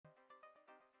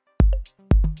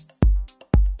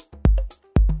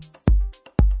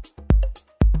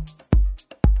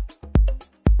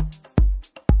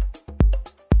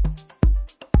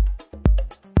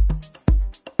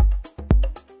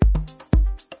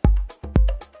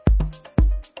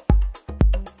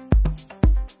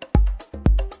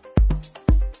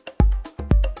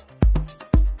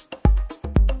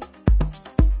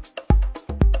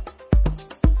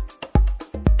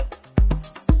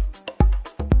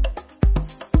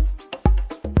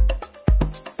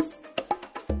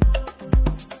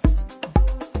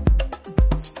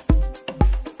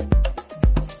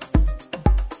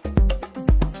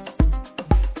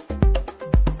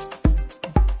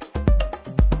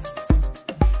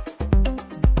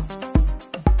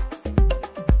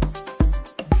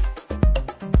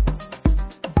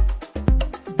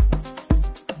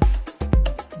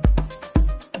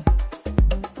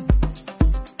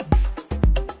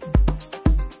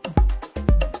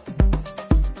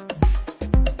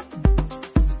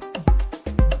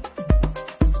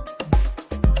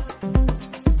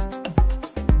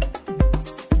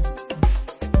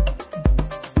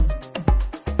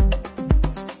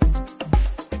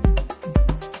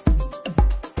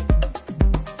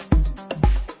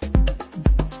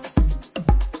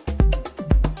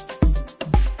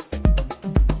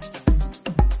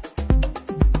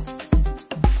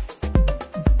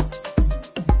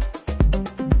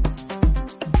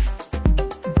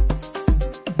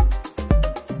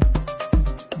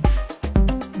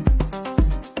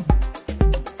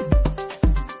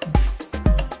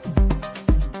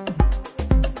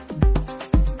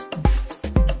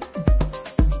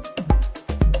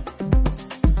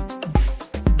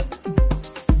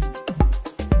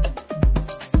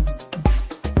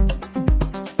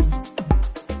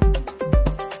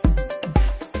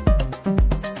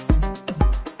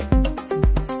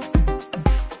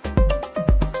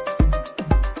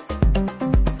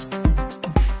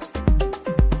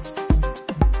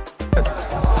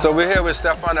So we're here with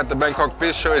Stefan at the Bangkok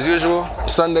Bistro as usual.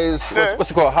 Sundays, what's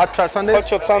it called? Hot Shot Sundays? Hot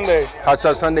Shot Sunday. Hot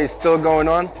Shot Sundays still going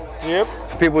on? Yep.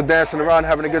 So people dancing around,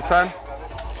 having a good time?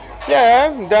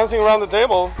 Yeah, dancing around the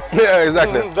table. Yeah,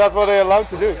 exactly. That's what they're allowed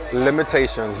to do.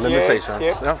 Limitations. Yes,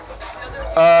 yep.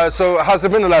 Yeah. So how's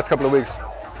it been the last couple of weeks?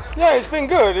 Yeah, it's been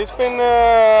good. It's been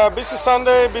busy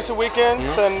Sunday, busy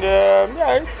weekends, and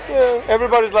it's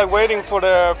everybody's like waiting for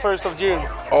the 1st of June.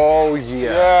 Oh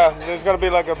yeah. Yeah, there's gonna be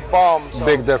like a bomb. So.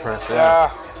 Big difference.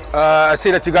 Yeah. I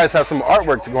see that you guys have some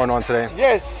artwork going on today.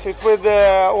 Yes, it's with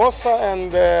Åsa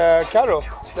and Caro.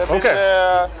 They've been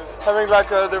having like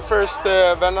their first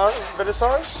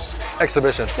vernissage.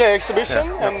 Exhibition. Yeah,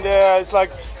 exhibition, and it's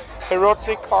like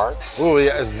erotic art. Oh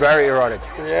yeah, it's very erotic.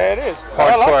 Yeah, it is. Hardcore.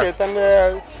 I like it,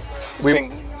 and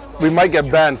we might get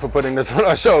banned for putting this on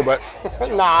our show, but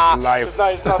nah, life.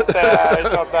 It's not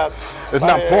that. It's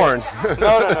not porn.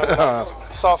 No.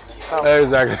 Soft. No.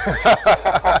 Exactly.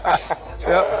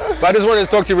 Yeah. But I just wanted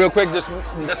to talk to you real quick, just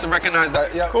to recognize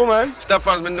that. Yeah. Cool, man.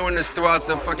 Stefan's been doing this throughout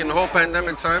the fucking whole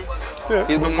pandemic time. Yeah.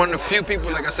 He's been one of the few people,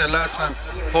 like I said last time,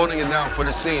 holding it down for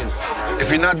the scene.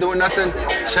 If you're not doing nothing,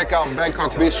 check out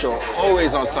Bangkok Bistro.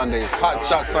 Always on Sundays. Hot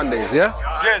Shot Sundays, yeah?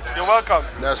 Yes, you're welcome.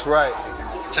 That's right.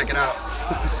 Check it out.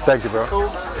 Thank you, bro. Cool.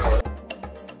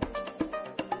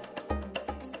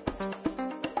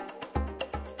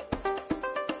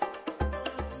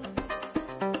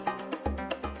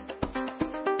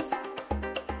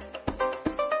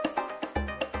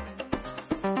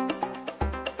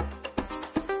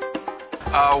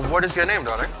 What is your name,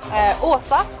 darling?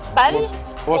 Åsa Bergh.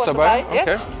 Åsa Bergh, yes.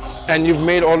 Okay. And you've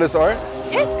made all this art?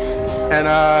 Yes. And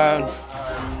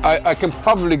I can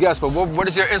probably guess, but what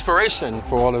is your inspiration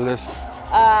for all of this?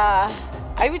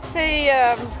 I would say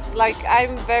like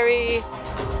I'm very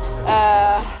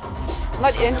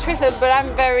not interested, but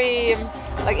I'm very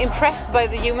like impressed by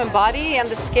the human body and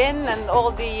the skin and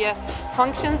all the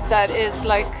functions that is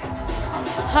like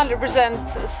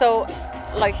 100% so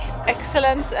like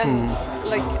excellent, and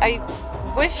like I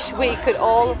wish we could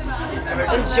all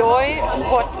enjoy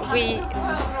what we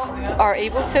are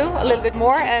able to a little bit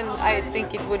more, and I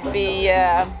think it would be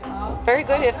very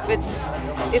good if it's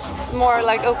more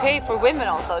like okay for women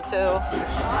also to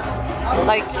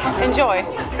like enjoy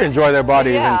their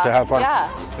bodies and to have fun.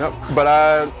 Yeah. Yep.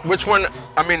 But which one?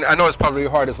 I mean, I know it's probably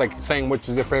hard. It's like saying which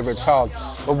is your favorite child,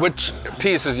 but which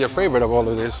piece is your favorite of all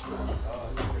of these?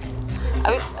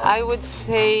 I would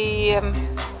say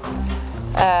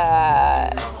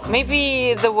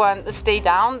maybe the Stay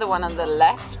Down, the one on the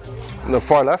left. The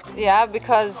far left? Yeah,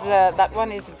 because that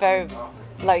one is very,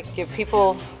 like,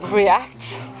 people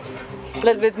react a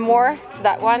little bit more to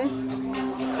that one.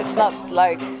 It's not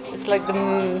like, it's like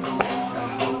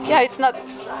it's not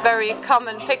very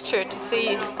common picture to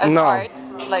see as art.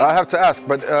 Like, I have to ask,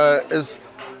 but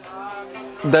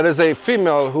that is a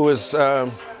female who is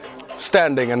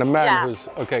standing and a man who's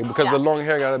because the long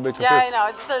hair got a bit confused. Yeah, I know,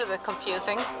 it's a little bit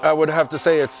confusing. I would have to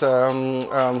say it's a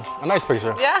nice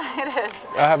picture. Yeah, it is.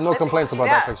 I have no complaints about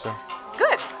that picture.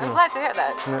 Good, I'm glad to hear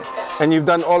that. Yeah. And you've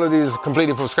done all of these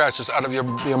completely from scratch, just out of your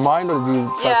mind, or did you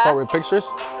start with pictures?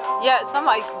 Yeah, some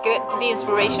I get the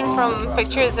inspiration from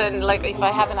pictures, and like if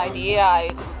I have an idea,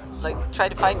 I like try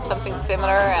to find something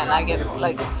similar, and I get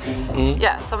like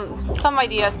some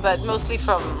ideas, but mostly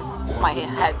from my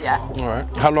head. All right.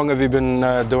 How long have you been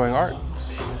doing art?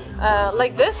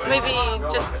 Like this, maybe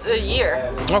just a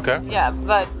year. Okay. Yeah,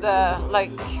 but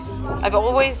like I've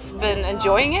always been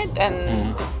enjoying it,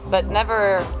 and but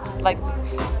never like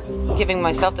giving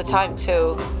myself the time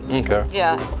to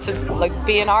to like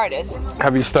be an artist.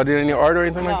 Have you studied any art or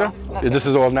anything like that? Nothing. This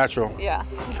is all natural. Yeah.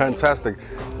 Fantastic.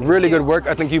 Really good work.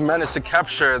 I think you managed to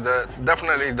capture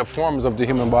definitely the forms of the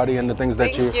human body and the things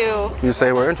that you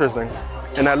say were interesting.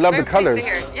 And I love the colors.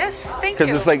 Yes, thank you.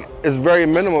 Because it's very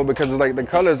minimal, because it's like the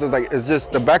colors is like it's just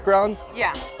the background.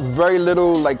 Yeah. Very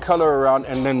little like color around,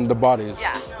 and then the bodies.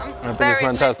 Yeah. I think it's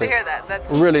fantastic. Pleased to hear that. That's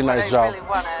really nice job. I really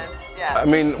wanted. Yeah. I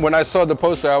mean, when I saw the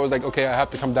poster, I was like, okay, I have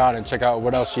to come down and check out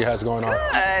what else she has going on.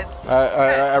 Good.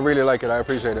 I really like it. I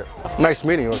appreciate it. Nice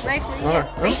meeting you. Nice meeting you.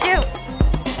 Thank you.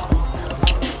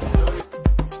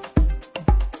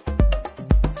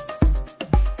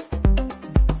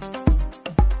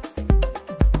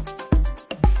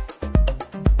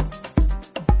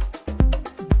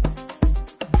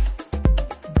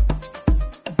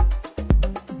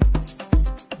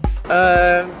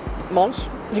 Måns,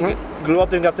 grew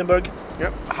up in Gothenburg.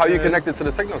 Yep. How are you connected to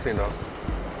the techno scene though?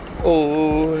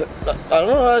 Oh, I don't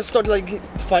know. I started like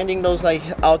finding those like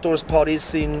outdoors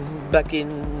parties back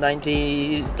in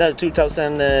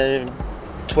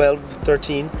 2012,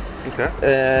 13. Okay.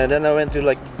 Then I went to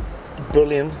like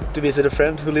Berlin to visit a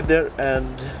friend who lived there, and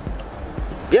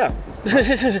yeah,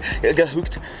 I got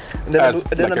hooked. And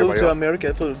then I moved to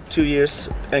America for 2 years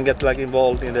and got like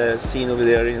involved in the scene over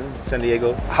there in San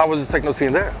Diego. How was the techno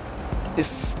scene there?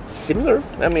 It's similar.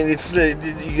 I mean, it's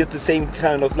you get the same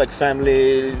kind of like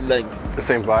family, like the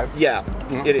same vibe. Yeah,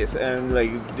 it is, and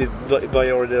like the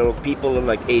variety of people and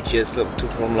like ages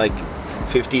from like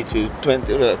 50 to 20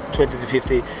 to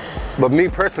 50. But me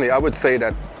personally, I would say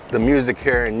that the music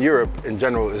here in Europe in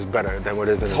general is better than what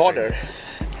it is in the harder. States.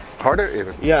 Harder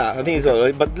even? Yeah, I think it's all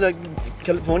right. But like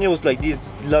California was like a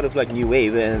lot of like new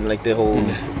wave and like the whole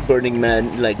Burning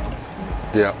Man like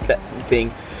that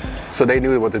thing. So they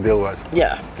knew what the deal was.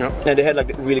 Yeah. And they had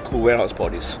like really cool warehouse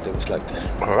parties. That was like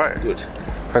good.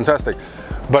 Fantastic.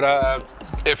 But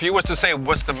if you was to say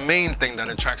what's the main thing that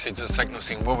attracts you to the techno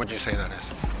scene, what would you say that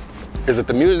is? Is it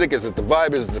the music? Is it the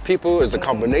vibe? Is it the people? Is it a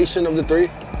combination of the three?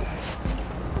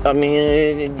 I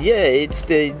mean, yeah, it's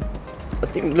I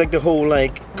think like the whole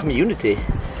like community,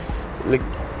 like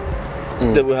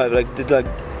that we have, like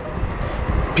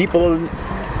people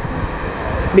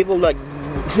like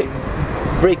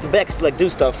break the backs to like do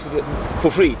stuff for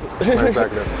free.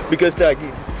 Exactly. Because like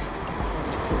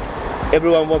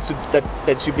everyone wants to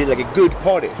that should be like a good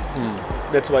party.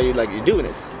 That's why you're doing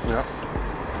it. Yeah.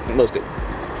 Mostly.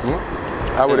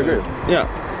 I would agree. Yeah.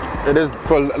 It is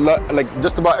for like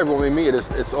just about everyone we meet.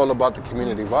 It's all about the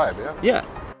community vibe. Yeah. Yeah.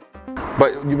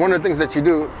 But one of the things that you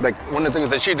do,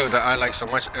 that I like so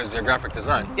much is your graphic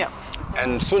design. Yeah.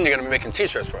 And soon you're gonna be making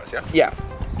T-shirts for us. Yeah. Yeah.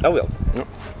 I will.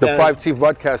 The 5T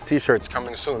Vodcast T-shirts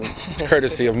coming soon,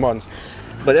 courtesy of Måns.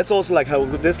 But that's also like how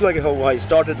I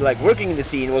started like working in the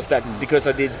scene, was that because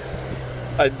I did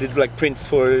like prints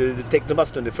for the Techno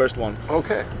Bistro, the first one.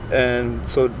 Okay. And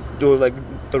so there was like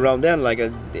around then like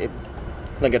I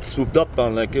got swooped up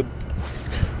on like.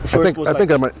 I took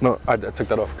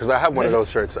that off because I have one of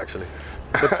those shirts actually.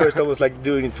 But first I was like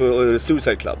doing it for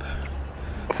Suicide Club.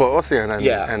 For Ossian and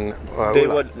and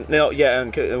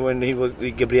when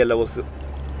Gabriella was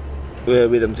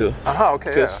with them too. Okay.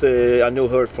 Because I knew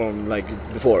her from like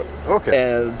before. Okay.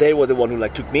 And they were the one who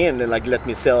like took me in and like let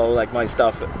me sell like my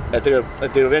stuff at their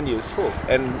venues. Cool.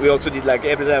 And we also did like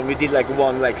every time we did like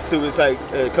one like Suicide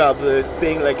Club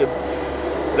thing, like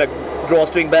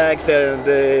drawstring bags and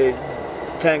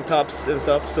tank tops and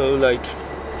stuff. So like.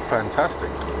 Fantastic.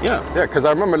 Yeah. Yeah, because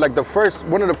I remember like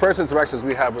one of the first interactions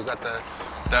we had was at the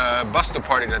Buster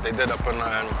party that they did up on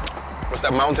what's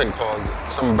that mountain called?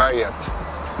 Some barrier.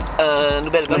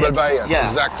 Nobel Barrier. Yeah.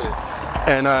 Exactly.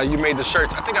 And you made the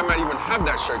shirts. I think I might even have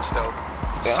that shirt still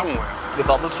somewhere. The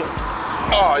bubble shirt.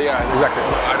 Oh yeah, exactly. No,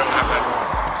 I don't have that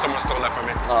anymore. Someone stole that from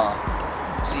me.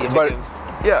 See if but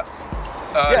yeah.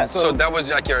 So that was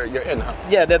like your in, huh?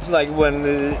 Yeah, that's like when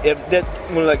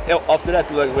after that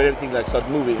like when everything like started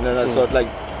moving, and then I started like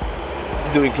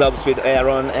doing clubs with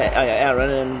Aaron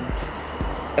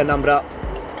and Ambra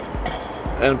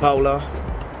and Paula,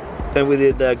 and we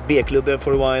did like B-klubben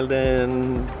for a while,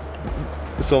 then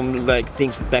some like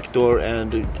things at Backdoor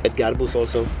and at Garbus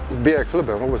also.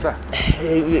 B-klubben, what was that?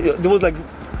 There was like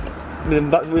when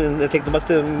the Techno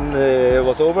Bistro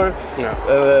was over,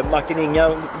 Mac and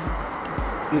Inga.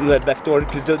 We had Backdoor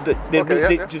because they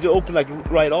opened like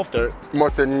right after.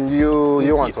 Martin,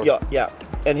 you want some? Yeah.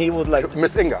 And he was like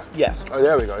Miss Inga. Yeah. Oh,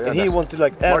 there we go. Yeah, and he wanted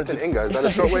like Martin Inga. Is that a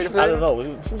short way to say it? I don't know.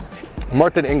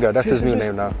 Martin Inga. That's his new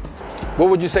name now. What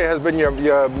would you say has been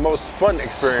your most fun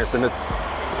experience in this?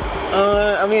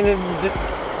 I mean,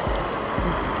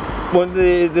 when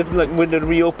the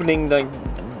reopening like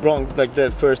Bronx, like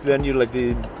the first venue, like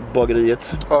the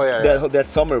Bageriet. Oh yeah. That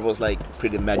summer was like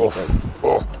pretty magical.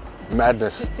 Oh.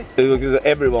 Madness. Because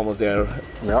everyone was there.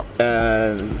 Yeah.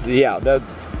 And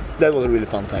that was a really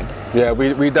fun time. Yeah,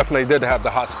 we definitely did have the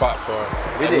hot spot for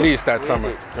at least that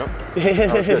summer. Yep.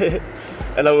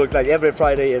 And I worked like every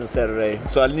Friday and Saturday.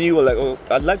 So I knew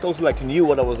I'd like to also like to knew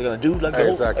what I was gonna do. Like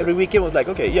every weekend was like,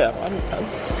 okay, yeah.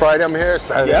 Friday I'm here,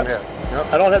 Saturday I'm here.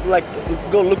 Yep. I don't have to like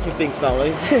go look for things now.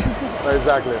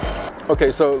 Exactly.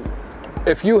 Okay, so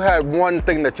if you had one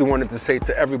thing that you wanted to say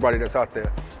to everybody that's out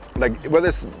there, like whether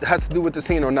it has to do with the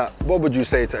scene or not, what would you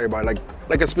say to everybody?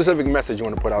 Like a specific message you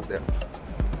want to put out there?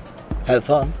 Have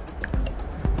fun.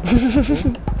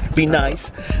 Be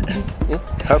nice.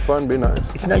 Have fun, be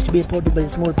nice. It's nice to be important, but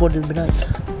it's more important to be nice.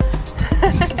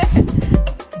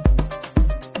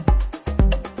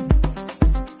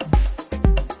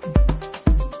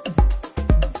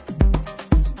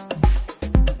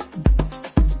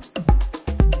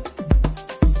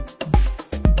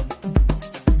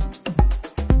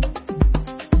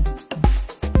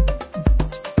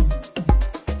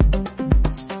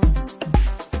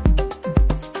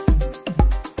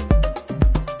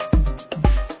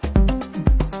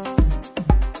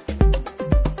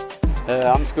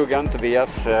 Skuggan,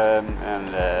 Tobias, and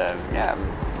yeah,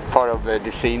 part of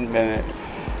the scene.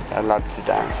 I love to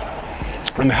dance.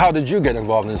 And how did you get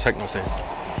involved in the techno scene?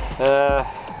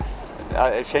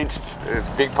 I changed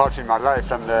big parts in my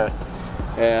life, and I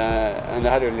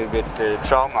had a little bit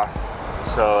trauma.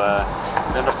 So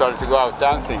then I started to go out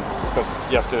dancing,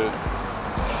 just to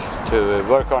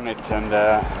work on it, and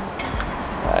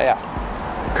yeah.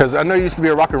 Because I know you used to be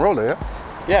a rock and roller, yeah?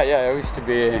 Yeah, I used to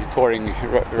be touring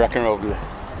rock and roll.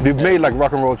 You've made like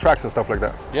rock and roll tracks and stuff like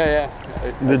that? Yeah.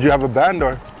 Did you have a band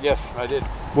or? Yes, I did.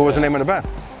 What was the name of the band?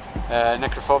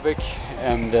 Necrophobic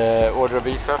and Order of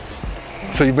Visas.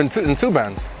 So you've been in 2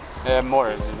 bands?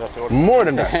 More. More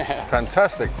than that?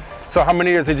 Fantastic. So how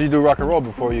many years did you do rock and roll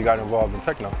before you got involved in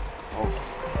techno?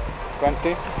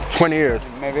 20. 20 years?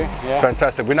 Maybe, yeah.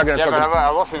 Fantastic. We're not going to talk about...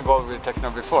 I was involved with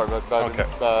techno before, but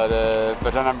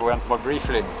then I went more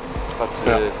briefly. But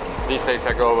these days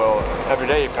I go every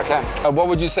day if I can. What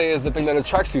would you say is the thing that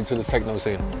attracts you to the techno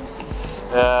scene?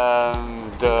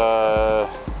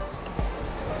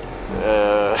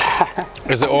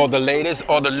 Is it all the ladies,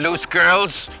 all the loose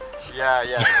girls? Yeah.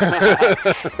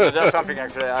 That's something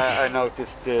actually I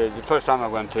noticed the first time I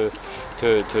went to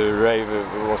rave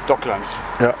was Docklands.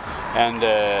 Yeah. And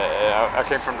I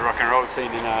came from the rock and roll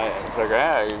scene, and I was like,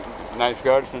 yeah, nice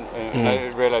girls, and I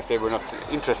realized they were not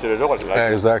interested at all. Like, yeah,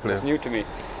 exactly. It's new to me.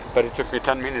 But it took me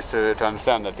 10 minutes to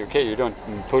understand that, okay, you don't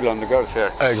pull on the girls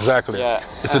here. Exactly. Yeah.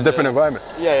 It's a different environment.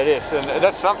 Yeah, it is. And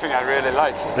that's something I really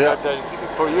like. Yeah. That it's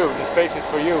for you, the space is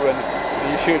for you, and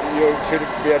you should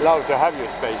be allowed to have your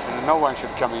space, and no one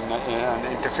should come in and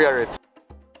interfere it.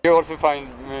 You also find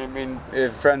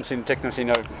friends in techno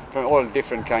scene from all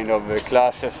different kind of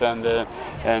classes and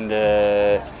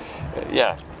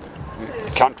yeah,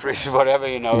 countries, whatever,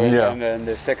 you know, and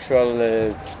the sexual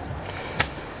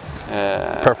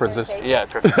preferences. Yeah,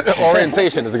 preferences.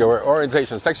 Orientation is a good word.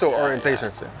 Orientation, sexual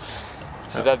orientation.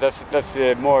 So that's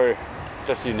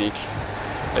unique.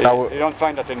 You don't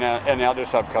find that in any other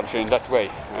subculture in that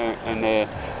way, and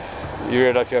you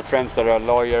realize you have friends that are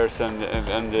lawyers and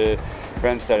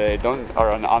friends that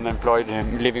are unemployed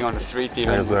and living on the street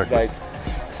even. Exactly. Like,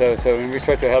 so we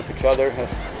try to help each other.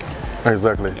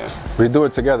 Exactly. Yeah. We do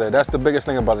it together. That's the biggest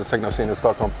thing about the techno scene in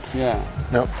Stockholm. Yeah.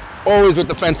 Yep. Always with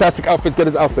the fantastic outfits. Get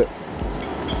his outfit.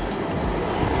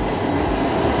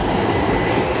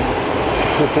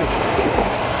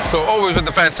 So always with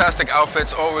the fantastic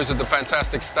outfits, always with the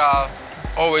fantastic style,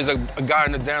 always a guy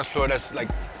on the dance floor that's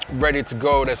like ready to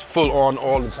go, that's full on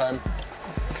all the time.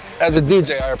 As a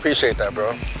DJ, I appreciate that,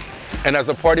 bro. And as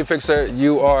a party fixer,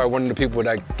 you are one of the people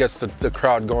that gets the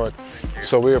crowd going.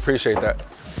 So we appreciate that.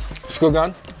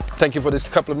 Skuggan, thank you for this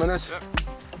couple of minutes.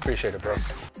 Appreciate it, bro.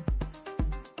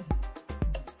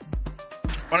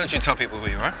 Why don't you tell people who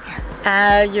you are?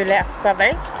 Julia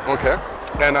Sjöberg. Okay.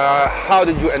 And how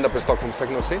did you end up in Stockholm's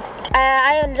techno scene?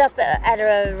 I ended up at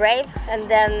a rave, and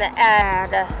then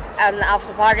at an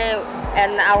after party,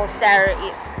 and I was there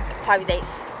 5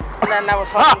 days. And then I was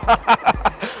home.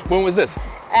 When was this?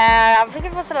 I think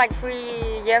it was like 3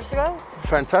 years ago.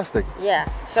 Fantastic. Yeah.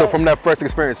 So from that first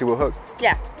experience, you were hooked?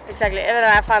 Yeah, exactly. And then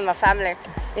I found my family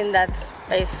in that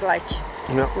space, like,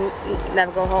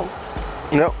 never go home.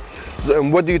 No. So,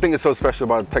 and what do you think is so special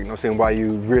about the techno scene? Why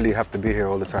you really have to be here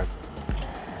all the time?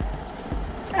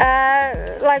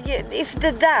 Like, it's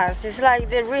the dance. It's like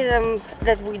the rhythm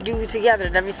that we do together,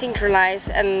 that we synchronize,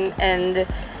 and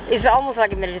it's almost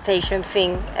like a meditation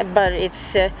thing, but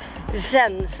it's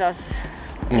sends us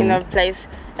in a place,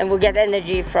 and we get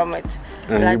energy from it.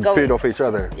 And like you feed off each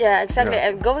other. Yeah, exactly. Yeah.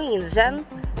 And going in Zen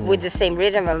with the same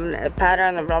rhythm and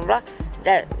pattern and blah blah,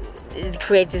 that it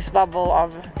creates this bubble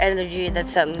of energy that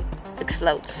then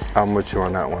explodes. I'm with you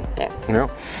on that one. Yeah. You know?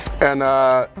 And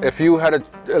if you had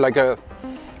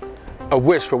a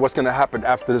wish for what's going to happen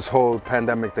after this whole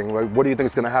pandemic thing, like, what do you think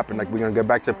is going to happen? Like, we're going to get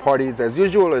back to parties as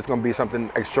usual, or it's going to be something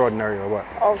extraordinary, or what?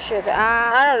 Oh shit,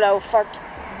 I don't know, fuck.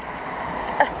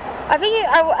 I think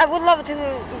I would love to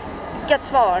get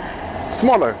smaller.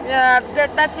 Smaller? Yeah,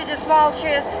 get back to the small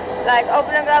shit, like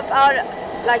opening up our,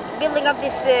 like building up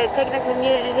this techno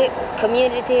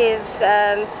communities,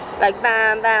 and like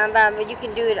bam, bam, bam, but you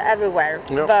can do it everywhere.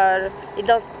 Yep. But it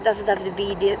doesn't have to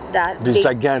be that these big.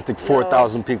 Gigantic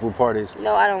 4,000 people parties.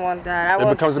 No, I don't want that. It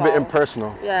becomes a bit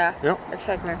impersonal. Yeah, yep.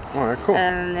 Exactly. All right, cool.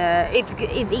 And it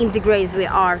integrates with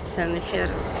arts and shit.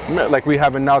 Like we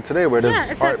have it now today, where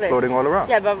there's art floating all around.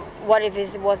 Yeah, but what if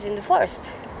it was in the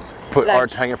forest? Put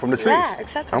art hanging from the trees. Yeah,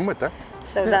 exactly. I'm with that.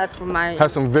 So that's what my...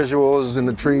 Have some visuals in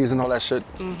the trees and all that shit.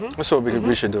 That's what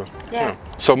we should do. Yeah.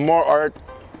 So more art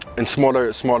and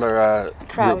smaller crowd.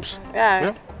 groups.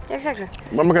 Yeah. Exactly.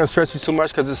 I'm not gonna stress you too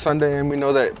much because it's Sunday and we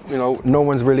know that, you know, no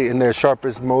one's really in their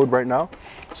sharpest mode right now.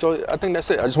 So I think that's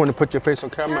it. I just want to put your face on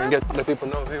camera and let people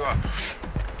know who you are.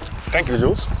 Thank you,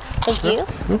 Jules. Thank you.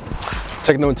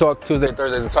 Techno and Talk, Tuesday,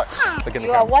 Thursdays and Talk.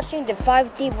 You are watching the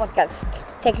 5T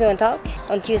podcast, Techno and Talk,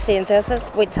 on Tuesday and Thursdays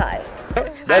with Ty.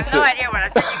 That's I have no idea what I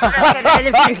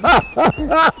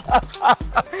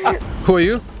said. Who are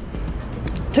you?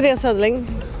 Therese Söderling.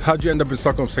 How'd you end up in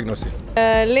Stockholm's techno scene?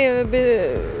 Live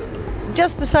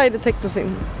just beside the techno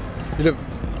scene. You live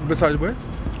beside where?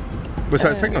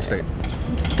 Besides Techno State?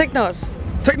 Technoarts.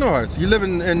 Technoarts. You live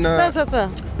in Snösätra.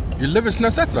 You live in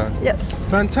Snösätra? Yes.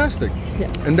 Fantastic.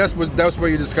 Yeah. And that's where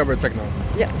you discovered techno?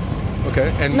 Yes.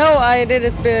 Okay. And no, I did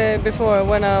it before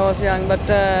when I was young, but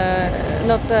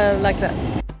not like that.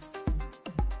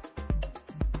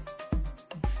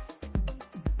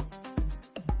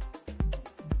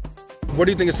 What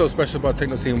do you think is so special about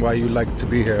techno scene? Why you like to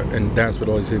be here and dance with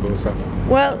all these people and stuff?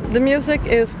 Well, the music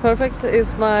is perfect.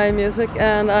 It's my music,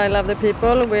 and I love the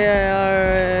people. We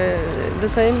are the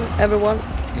same. Everyone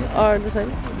are the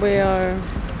same. We are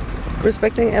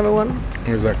respecting everyone.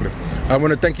 Exactly. I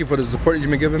want to thank you for the support you've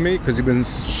been giving me because you've been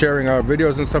sharing our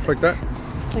videos and stuff like that.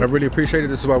 I really appreciate it.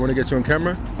 This is why I want to get you on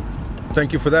camera.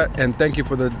 Thank you for that, and thank you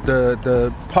for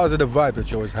the positive vibe that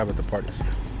you always have at the parties.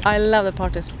 I love the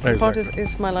parties. Exactly. Parties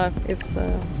is my life. It's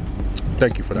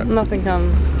thank you for that. Nothing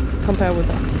can compare with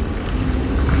that.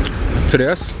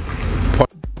 Therese,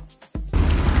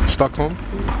 Stockholm,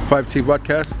 5T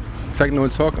podcast, Techno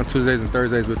and Talk on Tuesdays and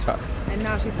Thursdays with Ty. And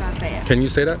now she's gonna say it. Can you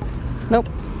say that? Nope.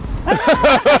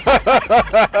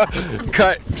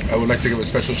 Cut. I would like to give a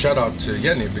special shout out to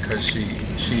Jenny because she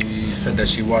said that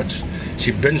she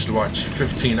binged watched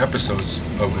 15 episodes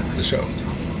of the show.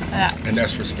 Yeah. And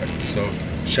that's respect. So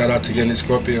shout out to Jenny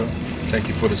Scorpio. Thank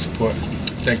you for the support.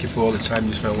 Thank you for all the time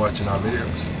you spent watching our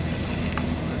videos.